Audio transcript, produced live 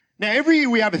Now, every year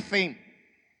we have a theme.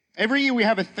 Every year we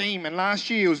have a theme, and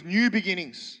last year it was new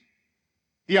beginnings.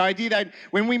 The idea that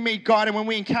when we meet God and when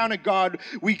we encounter God,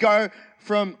 we go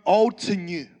from old to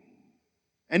new.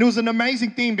 And it was an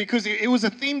amazing theme because it was a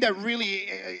theme that really,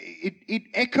 it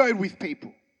echoed with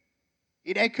people.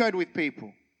 It echoed with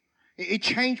people. It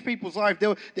changed people's life.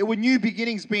 There were new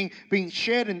beginnings being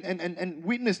shared and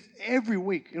witnessed every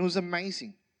week. It was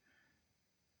amazing.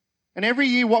 And every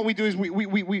year what we do is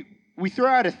we throw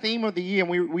out a theme of the year,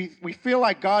 and we feel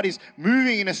like God is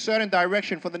moving in a certain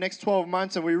direction for the next 12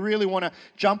 months, and we really want to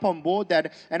jump on board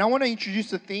that. And I want to introduce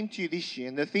the theme to you this year,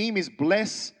 and the theme is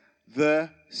Bless the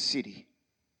City.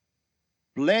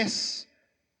 Bless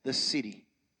the city.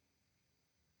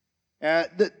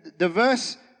 The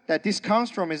verse that this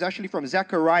comes from is actually from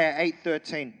Zechariah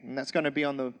 8:13, and that's going to be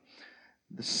on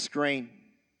the screen.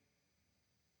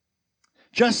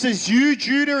 Just as you,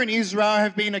 Judah and Israel,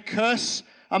 have been a curse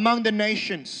among the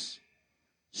nations,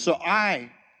 so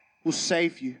I will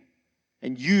save you,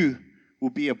 and you will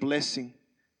be a blessing.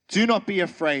 Do not be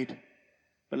afraid,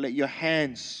 but let your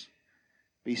hands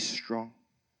be strong.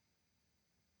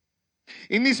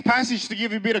 In this passage, to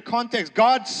give you a bit of context,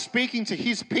 God's speaking to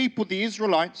His people, the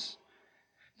Israelites,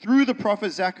 through the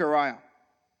prophet Zechariah.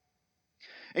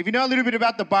 If you know a little bit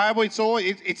about the Bible,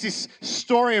 it's this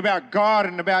story about God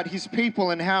and about His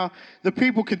people and how the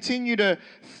people continue to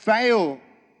fail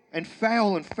and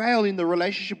fail and fail in the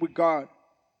relationship with God.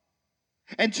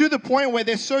 And to the point where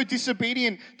they're so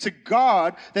disobedient to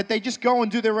God that they just go and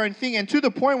do their own thing. And to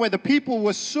the point where the people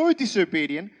were so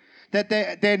disobedient that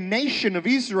their nation of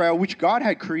Israel, which God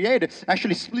had created,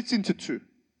 actually splits into two.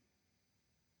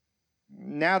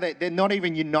 Now they're not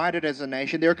even united as a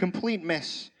nation. They're a complete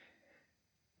mess.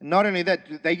 Not only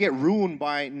that, they get ruined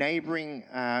by neighboring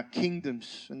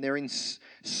kingdoms, and they're in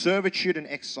servitude and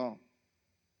exile.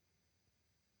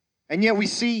 And yet we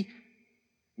see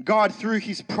God, through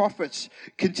His prophets,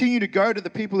 continue to go to the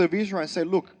people of Israel and say,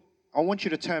 look, I want you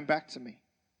to turn back to me.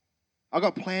 I've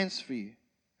got plans for you,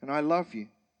 and I love you.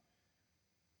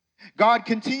 God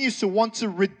continues to want to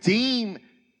redeem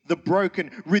the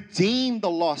broken, redeem the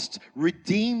lost,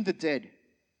 redeem the dead.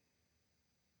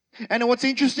 And what's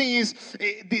interesting is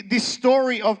this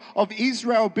story of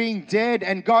Israel being dead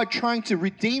and God trying to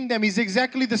redeem them is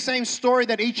exactly the same story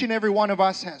that each and every one of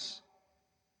us has.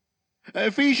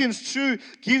 Ephesians 2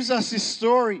 gives us this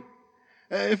story.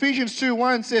 Ephesians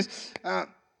 2:1 says,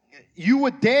 you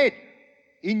were dead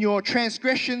in your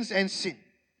transgressions and sin.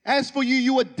 As for you,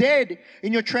 you were dead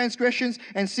in your transgressions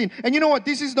and sin. And you know what?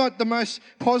 This is not the most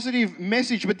positive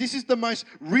message, but this is the most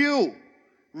real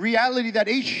reality that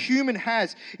each human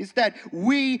has, is that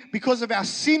we, because of our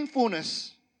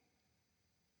sinfulness,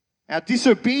 our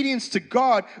disobedience to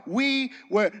God, we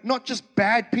were not just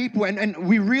bad people, and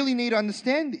we really need to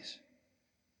understand this.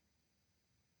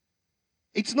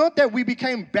 It's not that we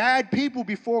became bad people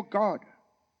before God.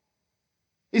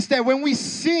 It's that when we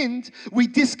sinned, we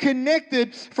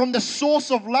disconnected from the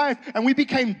source of life and we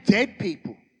became dead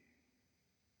people.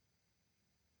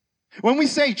 When we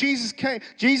say Jesus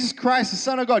Christ, the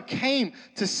Son of God, came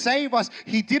to save us,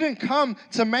 He didn't come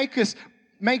to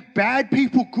make bad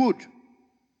people good.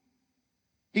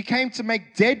 He came to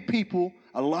make dead people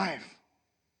alive.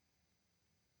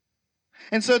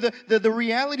 And so the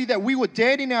reality that we were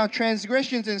dead in our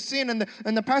transgressions and sin,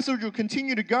 and the passage will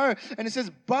continue to go, and it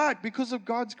says, but because of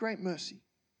God's great mercy,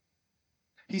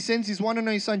 He sends His one and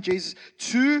only Son, Jesus,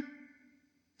 to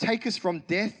take us from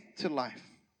death to life.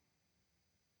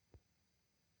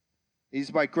 It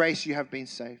is by grace you have been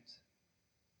saved.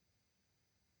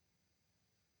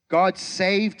 God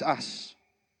saved us.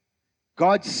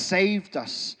 God saved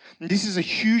us. And this is a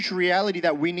huge reality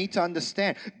that we need to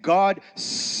understand. God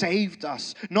saved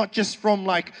us. Not just from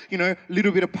a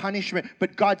little bit of punishment,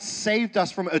 but God saved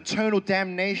us from eternal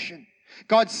damnation.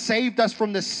 God saved us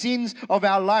from the sins of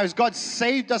our lives. God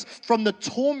saved us from the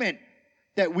torment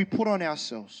that we put on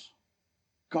ourselves.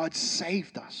 God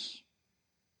saved us.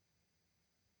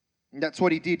 And that's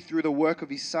what He did through the work of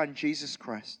His Son, Jesus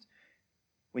Christ.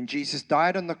 When Jesus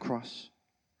died on the cross,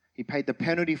 He paid the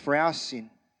penalty for our sin.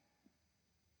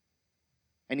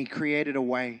 And He created a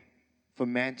way for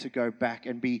man to go back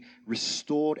and be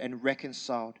restored and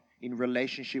reconciled in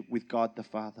relationship with God the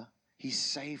Father. He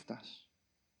saved us.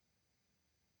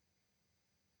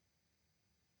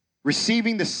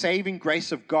 Receiving the saving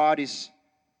grace of God is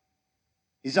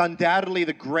undoubtedly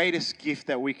the greatest gift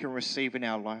that we can receive in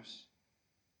our lives.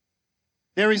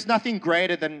 There is nothing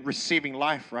greater than receiving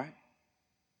life, right?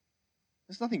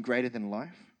 There's nothing greater than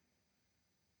life.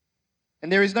 And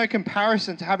there is no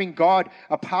comparison to having God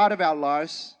a part of our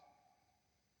lives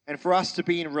and for us to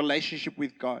be in relationship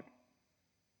with God.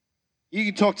 You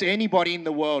can talk to anybody in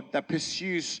the world that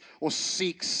pursues or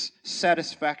seeks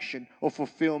satisfaction or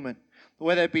fulfillment,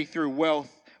 whether it be through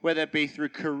wealth, whether it be through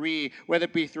career, whether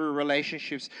it be through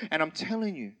relationships. And I'm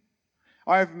telling you,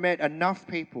 I've met enough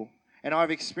people and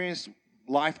I've experienced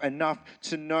life enough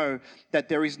to know that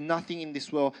there is nothing in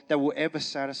this world that will ever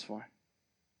satisfy.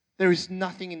 There is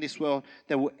nothing in this world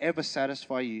that will ever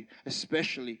satisfy you,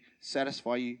 especially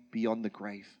satisfy you beyond the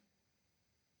grave.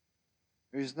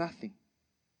 There is nothing.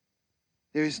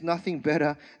 There is nothing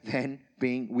better than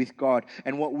being with God.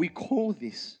 And what we call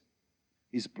this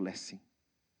is blessing.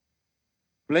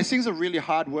 Blessing is a really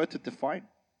hard word to define.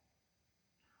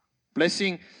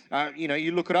 Blessing,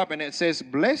 you look it up and it says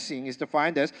blessing is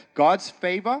defined as God's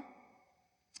favor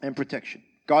and protection.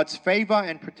 God's favor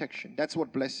and protection. That's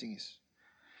what blessing is.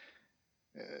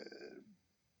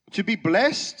 To be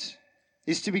blessed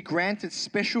is to be granted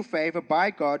special favor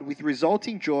by God with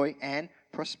resulting joy and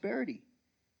prosperity.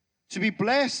 To be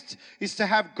blessed is to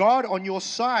have God on your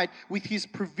side with His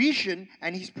provision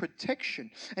and His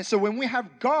protection. And so when we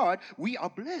have God, we are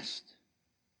blessed.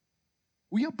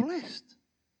 We are blessed.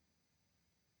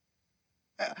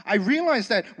 I realize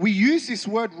that we use this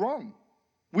word wrong.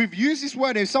 We've used this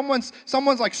word. If someone's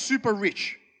like super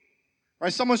rich,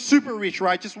 right? Someone's super rich,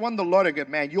 right? Just won the lotto. Go,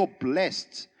 man, you're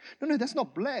blessed. No, that's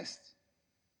not blessed.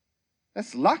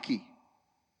 That's lucky.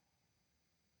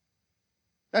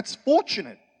 That's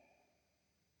fortunate.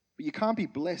 But you can't be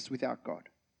blessed without God.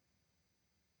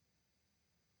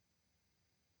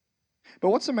 But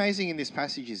what's amazing in this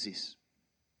passage is this.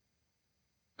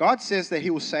 God says that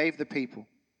He will save the people.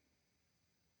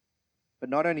 But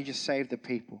not only just save the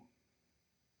people,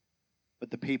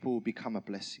 but the people will become a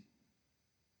blessing.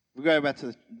 We go back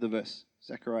to the verse,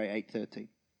 Zechariah 8:13.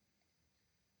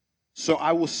 So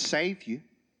I will save you,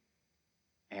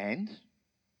 and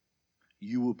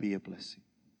you will be a blessing.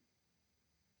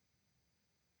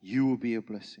 You will be a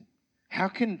blessing. How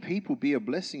can people be a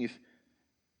blessing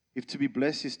if to be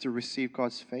blessed is to receive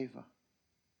God's favor?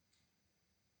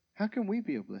 How can we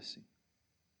be a blessing?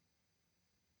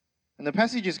 And the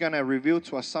passage is going to reveal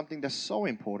to us something that's so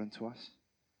important to us.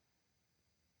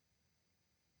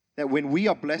 That when we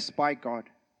are blessed by God,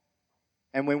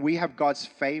 and when we have God's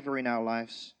favor in our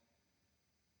lives,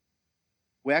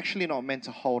 we're actually not meant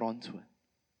to hold on to it.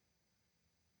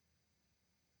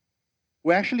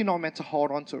 We're actually not meant to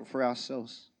hold on to it for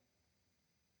ourselves.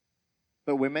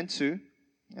 But we're meant to,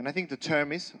 and I think the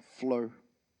term is flow.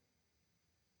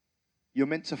 You're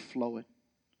meant to flow it.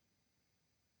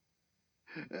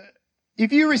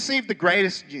 If you received the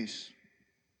greatest news,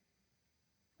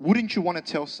 wouldn't you want to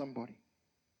tell somebody?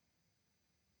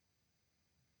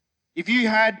 If you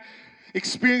had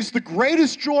experienced the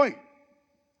greatest joy,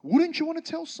 wouldn't you want to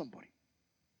tell somebody?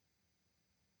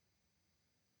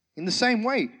 In the same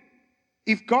way,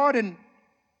 if God, and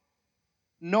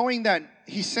knowing that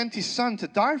He sent His Son to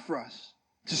die for us,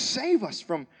 to save us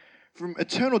from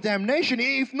eternal damnation,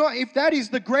 if that is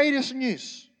the greatest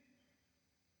news,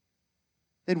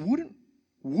 then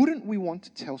wouldn't we want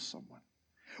to tell someone?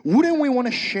 Wouldn't we want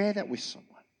to share that with someone?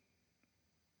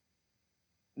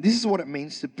 This is what it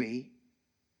means to be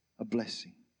a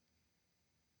blessing.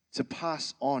 To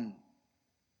pass on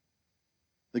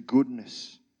the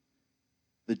goodness,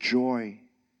 the joy,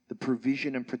 the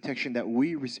provision and protection that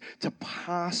we receive, to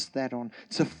pass that on,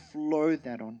 to flow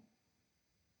that on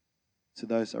to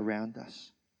those around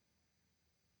us.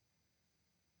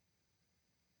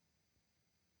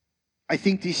 I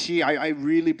think this year, I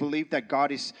really believe that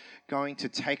God is going to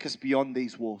take us beyond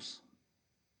these walls.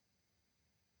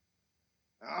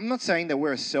 I'm not saying that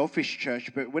we're a selfish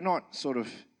church, but we're not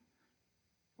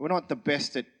the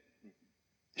best at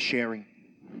sharing.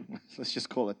 Let's just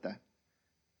call it that.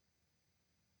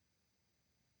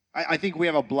 I think we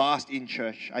have a blast in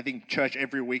church. I think church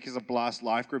every week is a blast.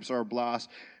 Life groups are a blast.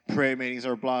 Prayer meetings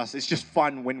are a blast. It's just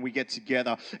fun when we get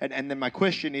together. And then my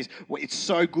question is, well, it's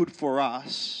so good for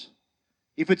us.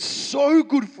 If it's so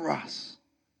good for us,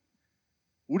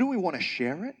 wouldn't we want to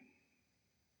share it?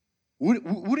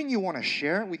 Wouldn't you want to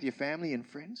share it with your family and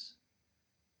friends?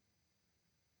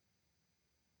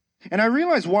 And I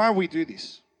realize why we do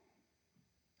this.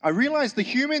 I realize the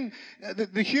human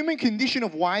condition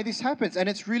of why this happens, and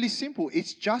it's really simple.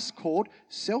 It's just called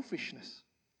selfishness.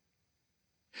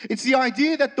 It's the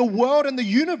idea that the world and the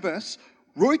universe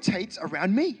rotates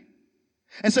around me.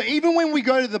 And so even when we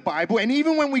go to the Bible, and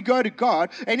even when we go to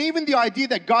God, and even the idea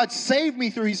that God saved me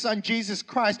through his son Jesus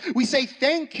Christ, we say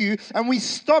thank you, and we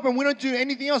stop and we don't do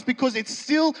anything else because it's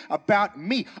still about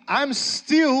me. I'm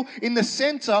still in the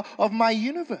center of my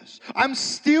universe. I'm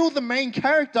still the main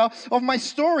character of my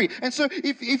story. And so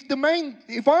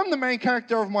if I'm the main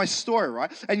character of my story,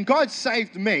 right, and God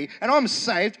saved me, and I'm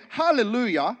saved,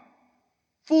 hallelujah,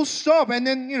 full stop. And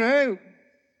then,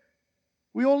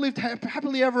 we all lived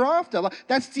happily ever after. Like,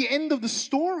 that's the end of the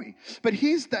story. But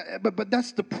but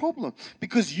that's the problem,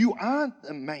 because you aren't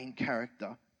the main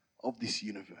character of this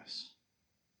universe.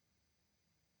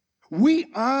 We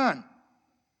aren't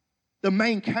the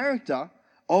main character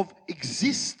of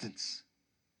existence.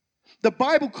 The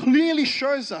Bible clearly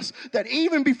shows us that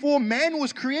even before man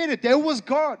was created, there was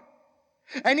God.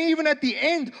 And even at the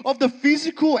end of the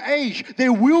physical age,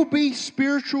 there will be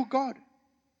spiritual God.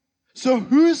 So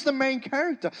who's the main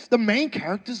character? The main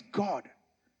character is God.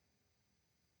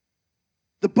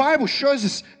 The Bible shows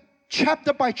us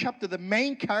chapter by chapter, the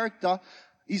main character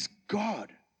is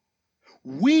God.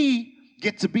 We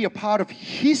get to be a part of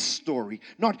his story,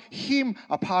 not him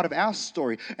a part of our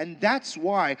story. And that's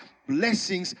why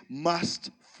blessings must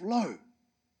flow.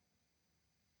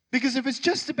 Because if it's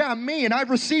just about me and I've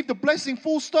received a blessing,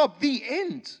 full stop, the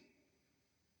end.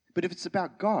 But if it's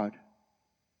about God,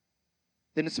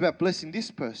 then it's about blessing this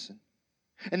person.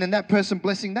 And then that person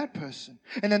blessing that person.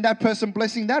 And then that person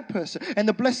blessing that person. And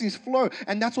the blessings flow.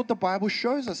 And that's what the Bible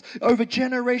shows us. Over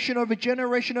generation, over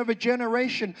generation, over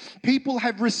generation, people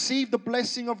have received the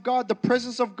blessing of God, the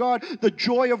presence of God, the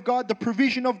joy of God, the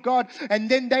provision of God. And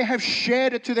then they have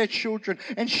shared it to their children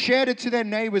and shared it to their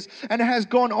neighbors. And it has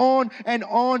gone on and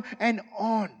on and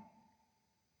on.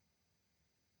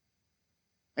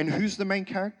 And who's the main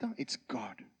character? It's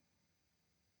God.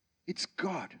 It's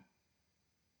God.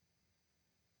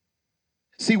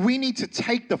 See, we need to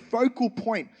take the focal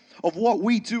point of what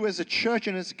we do as a church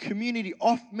and as a community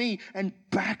off me and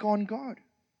back on God.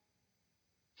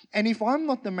 And if I'm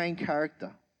not the main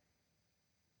character,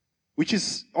 which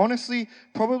is honestly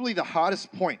probably the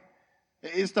hardest point,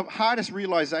 it's the hardest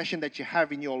realization that you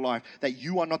have in your life, that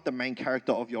you are not the main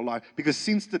character of your life. Because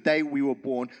since the day we were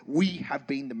born, we have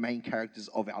been the main characters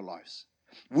of our lives.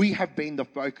 We have been the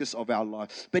focus of our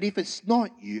life. But if it's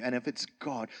not you and if it's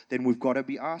God, then we've got to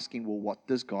be asking, well, what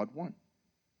does God want?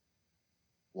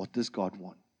 What does God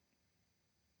want?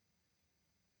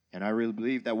 And I really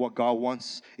believe that what God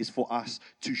wants is for us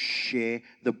to share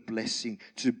the blessing,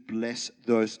 to bless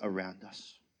those around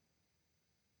us.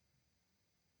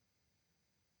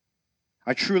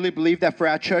 I truly believe that for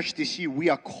our church this year, we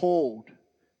are called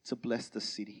to bless the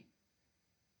city.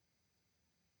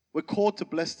 We're called to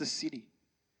bless the city.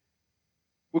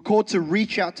 We're called to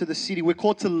reach out to the city. We're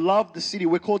called to love the city.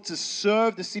 We're called to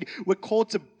serve the city. We're called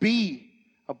to be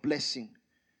a blessing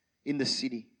in the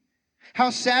city. How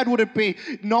sad would it be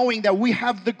knowing that we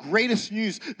have the greatest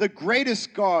news, the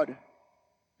greatest God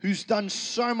who's done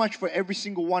so much for every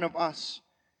single one of us,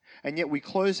 and yet we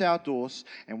close our doors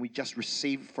and we just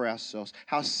receive for ourselves.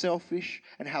 How selfish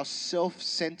and how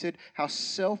self-centered, how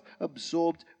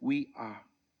self-absorbed we are.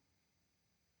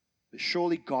 But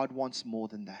surely God wants more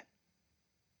than that.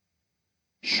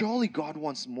 Surely God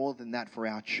wants more than that for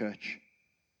our church.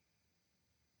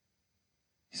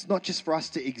 It's not just for us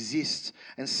to exist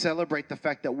and celebrate the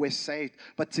fact that we're saved,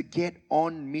 but to get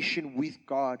on mission with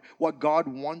God, what God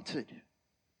wanted.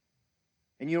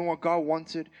 And you know what God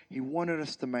wanted? He wanted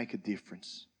us to make a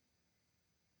difference.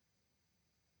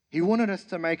 He wanted us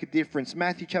to make a difference.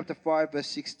 Matthew chapter 5, verse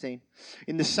 16.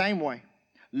 In the same way,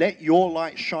 let your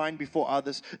light shine before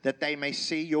others, that they may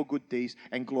see your good deeds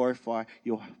and glorify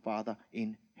your Father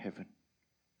in heaven.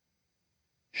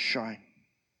 Shine.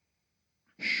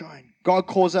 Shine. God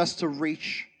calls us to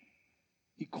reach.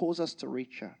 He calls us to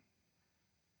reach out.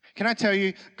 Can I tell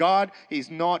you, God is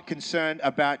not concerned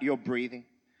about your breathing.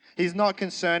 He's not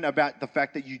concerned about the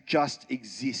fact that you just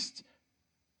exist.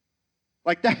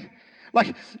 Like that.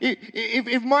 Like,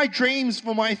 if my dreams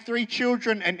for my 3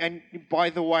 children, and by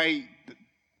the way,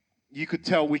 you could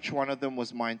tell which one of them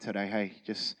was mine today. Hey,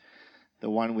 just the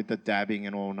one with the dabbing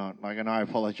and all not. Like, and I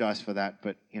apologize for that,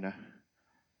 but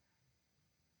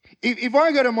If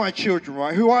I go to my children,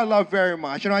 right, who I love very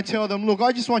much, and I tell them, look,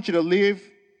 I just want you to live,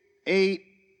 eat,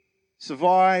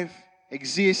 survive,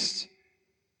 exist,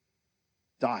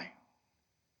 die.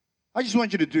 I just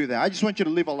want you to do that. I just want you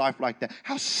to live a life like that.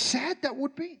 How sad that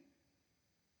would be.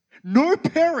 No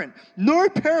parent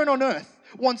on earth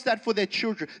wants that for their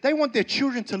children. They want their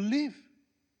children to live.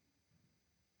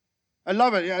 I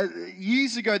love it.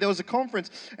 Years ago, there was a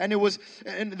conference, and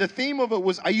the theme of it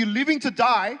was, are you living to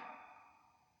die,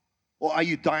 or are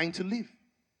you dying to live?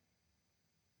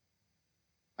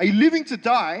 Are you living to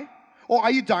die, or are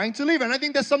you dying to live? And I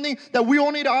think that's something that we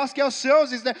all need to ask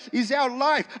ourselves, is our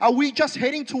life, are we just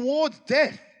heading towards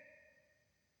death?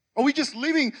 Are we just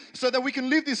living so that we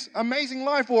can live this amazing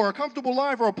life, or a comfortable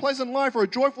life, or a pleasant life, or a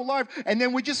joyful life, and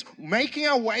then we're just making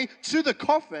our way to the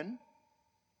coffin?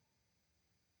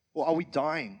 Or are we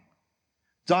dying?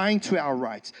 Dying to our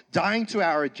rights, dying to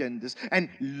our agendas, and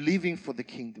living for the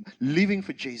kingdom, living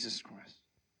for Jesus Christ?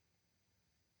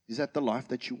 Is that the life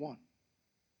that you want?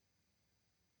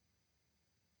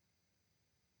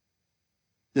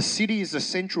 The city is the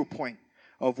central point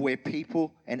of where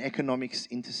people and economics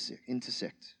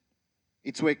intersect.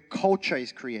 It's where culture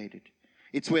is created.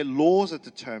 It's where laws are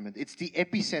determined. It's the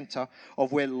epicenter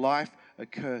of where life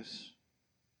occurs.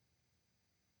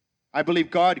 I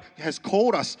believe God has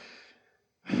called us.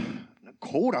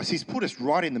 He's put us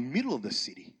right in the middle of the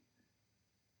city.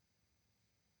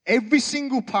 Every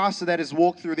single pastor that has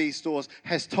walked through these doors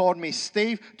has told me,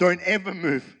 Steve, don't ever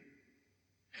move.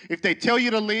 If they tell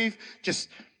you to leave, just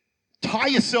tie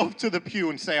yourself to the pew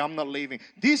and say, I'm not leaving.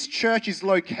 This church,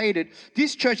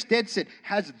 dead set,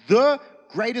 has the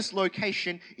greatest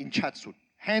location in Chatswood.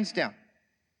 Hands down.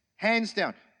 Hands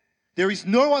down. There is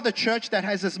no other church that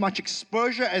has as much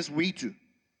exposure as we do.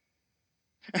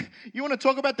 You want to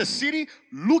talk about the city?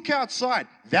 Look outside.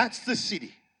 That's the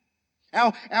city.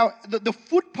 The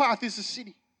footpath is the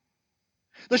city.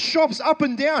 The shops up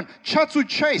and down, Chatswood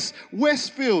Chase,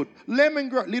 Westfield,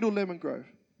 Little Lemon Grove,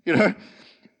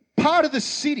 part of the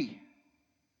city.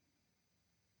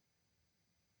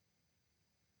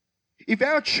 If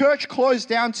our church closed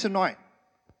down tonight,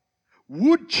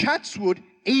 would Chatswood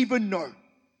even know?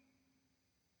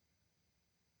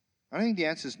 I think the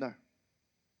answer is no.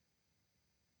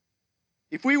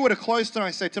 If we were to close tonight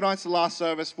and say, tonight's the last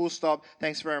service, full stop,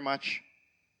 thanks very much,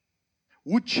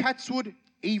 would Chatswood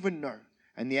even know?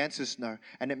 And the answer is no.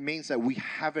 And it means that we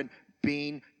haven't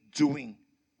been doing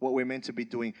what we're meant to be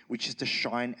doing, which is to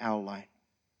shine our light.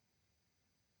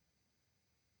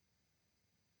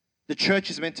 The church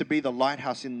is meant to be the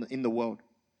lighthouse in the world,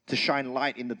 to shine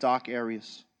light in the dark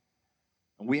areas.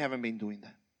 And we haven't been doing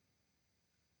that.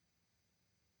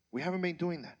 We haven't been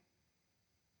doing that.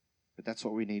 But that's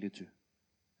what we need to do.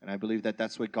 And I believe that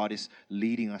that's where God is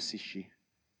leading us this year.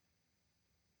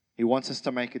 He wants us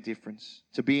to make a difference,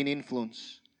 to be an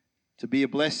influence, to be a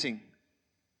blessing,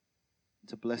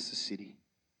 to bless the city.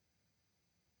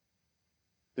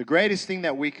 The greatest thing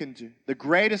that we can do, the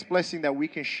greatest blessing that we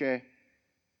can share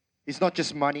is not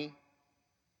just money.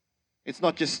 It's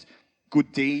not just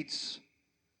good deeds.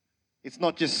 It's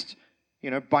not just,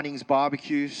 Bunnings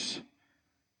barbecues.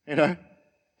 They're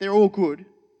all good.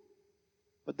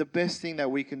 But the best thing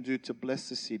that we can do to bless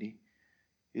the city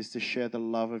is to share the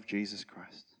love of Jesus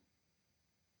Christ.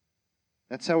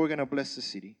 That's how we're going to bless the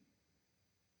city.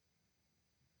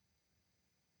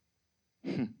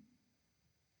 If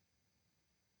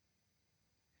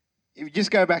you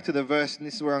just go back to the verse, and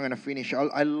this is where I'm going to finish.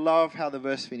 I love how the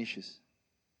verse finishes.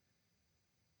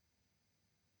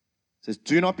 It says,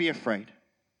 do not be afraid,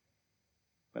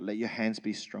 but let your hands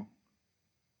be strong.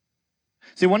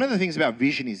 See, one of the things about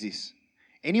vision is this.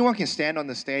 Anyone can stand on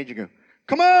the stage and go,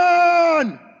 come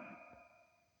on!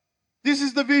 This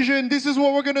is the vision. This is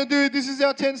what we're going to do. This is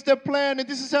our 10-step plan. And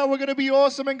this is how we're going to be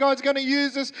awesome. And God's going to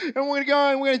use us. And we're going to go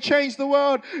and we're going to change the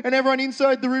world. And everyone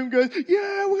inside the room goes,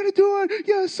 yeah, we're going to do it.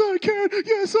 Yes, I can.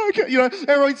 Yes, I can.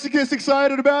 Everyone gets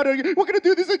excited about it. We're going to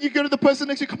do this. And you go to the person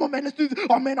next to you. Come on, man, let's do this.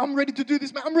 Oh, man, I'm ready to do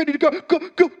this, man. I'm ready to go. Go,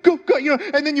 go, go, go.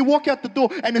 And then you walk out the door.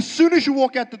 And as soon as you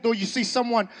walk out the door, you see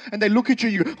someone. And they look at you.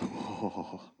 You go,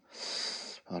 oh,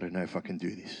 I don't know if I can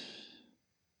do this.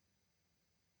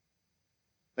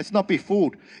 Let's not be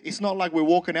fooled. It's not like we're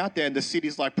walking out there and the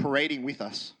city's like parading with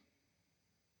us.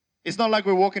 It's not like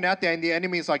we're walking out there and the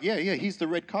enemy is like, yeah, here's the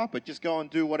red carpet. Just go and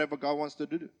do whatever God wants to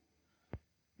do.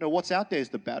 No, what's out there is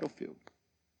the battlefield.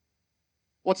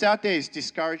 What's out there is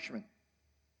discouragement.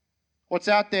 What's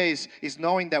out there is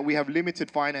knowing that we have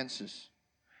limited finances.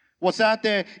 What's out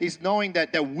there is knowing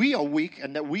that we are weak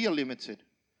and that we are limited.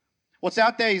 What's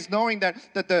out there is knowing that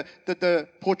the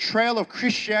portrayal of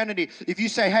Christianity, if you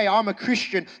say, hey, I'm a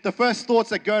Christian, the first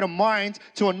thoughts that go to mind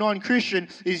to a non-Christian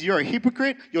is you're a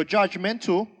hypocrite, you're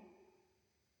judgmental,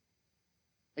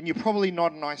 and you're probably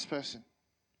not a nice person.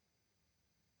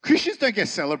 Christians don't get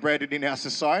celebrated in our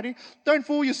society. Don't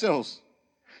fool yourselves.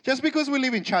 Just because we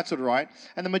live in Chatswood, right,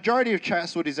 and the majority of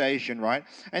Chatswood is Asian, right,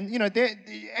 and,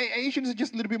 Asians are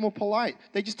just a little bit more polite.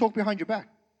 They just talk behind your back.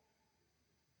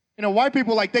 White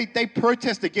people, they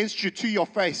protest against you to your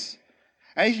face.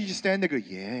 Asians just stand there and go,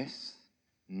 yes,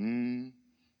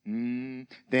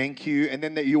 thank you. And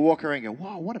then you walk around and go,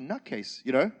 wow, what a nutcase,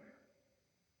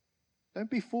 Don't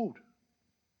be fooled.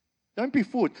 Don't be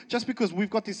fooled. Just because we've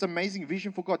got this amazing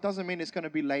vision for God doesn't mean it's going to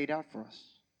be laid out for us.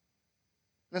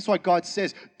 That's why God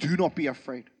says, do not be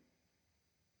afraid.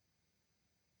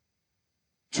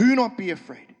 Do not be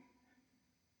afraid.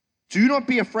 Do not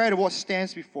be afraid of what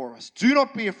stands before us. Do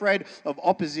not be afraid of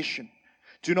opposition.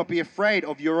 Do not be afraid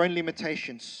of your own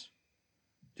limitations.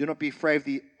 Do not be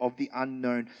afraid of the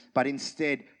unknown, but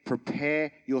instead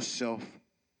prepare yourself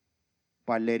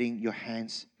by letting your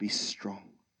hands be strong.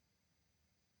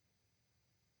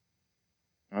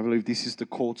 I believe this is the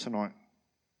call tonight,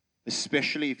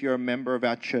 especially if you're a member of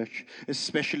our church,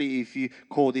 especially if you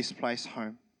call this place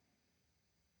home.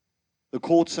 The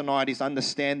call tonight is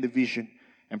understand the vision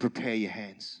and prepare your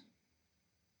hands.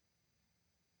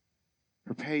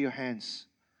 Prepare your hands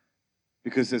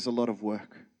because there's a lot of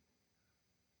work.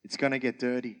 It's going to get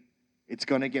dirty. It's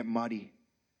going to get muddy.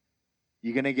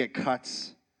 You're going to get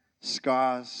cuts,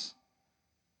 scars.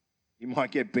 You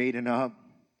might get beaten up.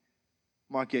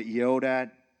 Might get yelled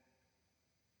at.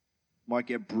 Might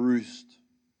get bruised.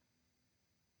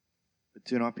 But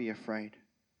do not be afraid,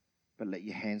 but let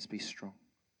your hands be strong.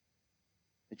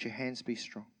 Let your hands be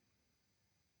strong.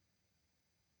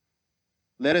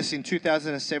 Let us in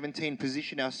 2017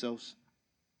 position ourselves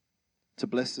to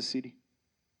bless the city.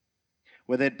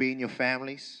 Whether it be in your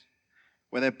families,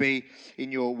 whether it be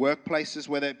in your workplaces,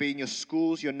 whether it be in your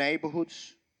schools, your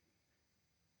neighborhoods.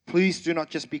 Please do not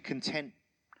just be content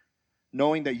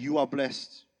knowing that you are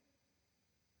blessed.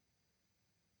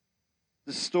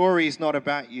 The story is not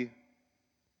about you.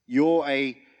 You're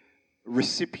a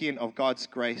recipient of God's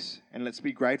grace, and let's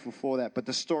be grateful for that. But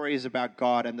the story is about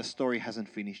God, and the story hasn't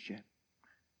finished yet.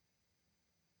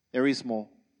 There is more.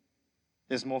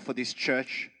 There's more for this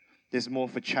church. There's more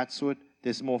for Chatswood.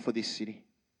 There's more for this city.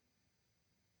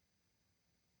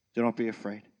 Do not be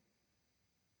afraid,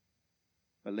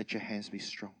 but let your hands be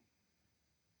strong.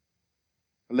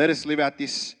 Let us live out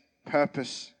this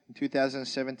purpose in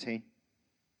 2017,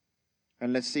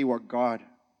 and let's see what God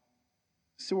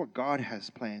has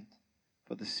planned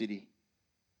for the city.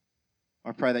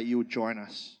 I pray that you would join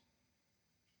us.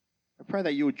 I pray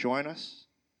that you would join us,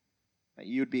 that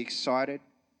you would be excited,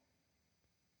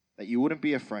 that you wouldn't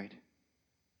be afraid,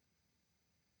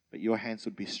 but your hands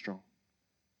would be strong.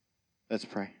 Let's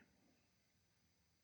pray.